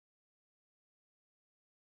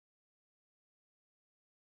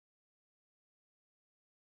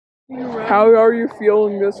How are you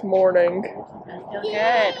feeling this morning? I feel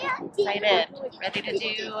good. Excited. Ready to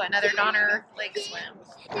do another Donner Lake swim.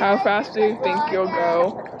 How fast do you think you'll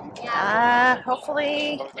go?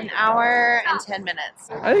 Hopefully an hour and 10 minutes.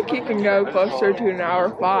 I think you can go closer to an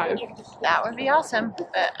hour 5. That would be awesome,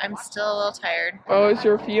 but I'm still a little tired. What was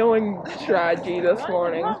your fueling strategy this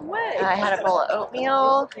morning? I had a bowl of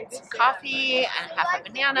oatmeal, some coffee, and half a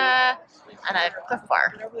banana, and a Cliff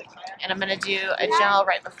Bar. And I'm going to do a gel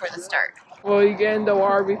right before the start. Will you get in the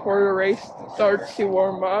water before the race starts to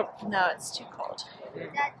warm up? No, it's too cold.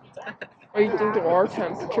 What do you think the water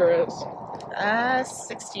temperature is?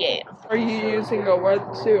 68. Are you using a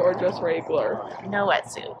wetsuit or just regular? No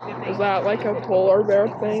wetsuit. Is that like a polar bear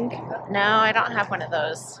thing? No, I don't have one of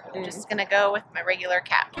those. I'm just going to go with my regular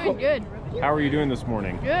cap. Good. How are you doing this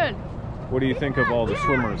morning? Good. What do you think of all the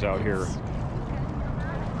swimmers out here?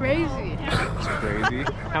 Crazy. It's crazy.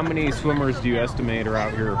 How many swimmers do you estimate are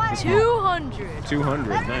out here? 200. 200,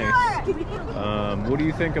 nice. What do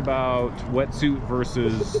you think about wetsuit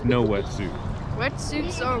versus no wetsuit?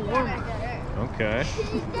 Wetsuits are warmer. Okay.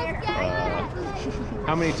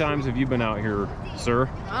 How many times have you been out here, sir?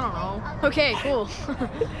 I don't know. Okay, cool.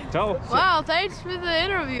 Tell us. Wow, thanks for the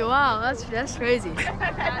interview. Wow, that's crazy.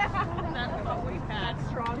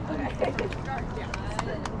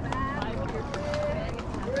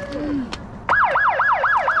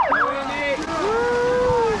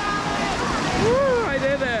 I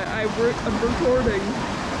did it. I'm recording.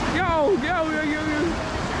 Yo. Yeah,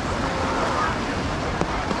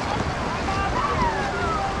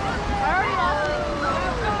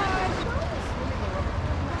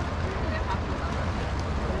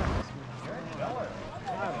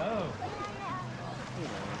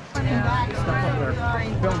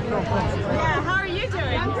 how are you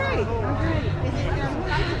doing? I'm great.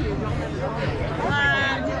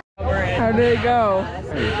 How did it go?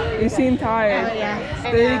 You seem tired.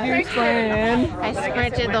 Yeah. Did you sprint in? I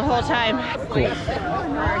sprinted the whole time. Cool.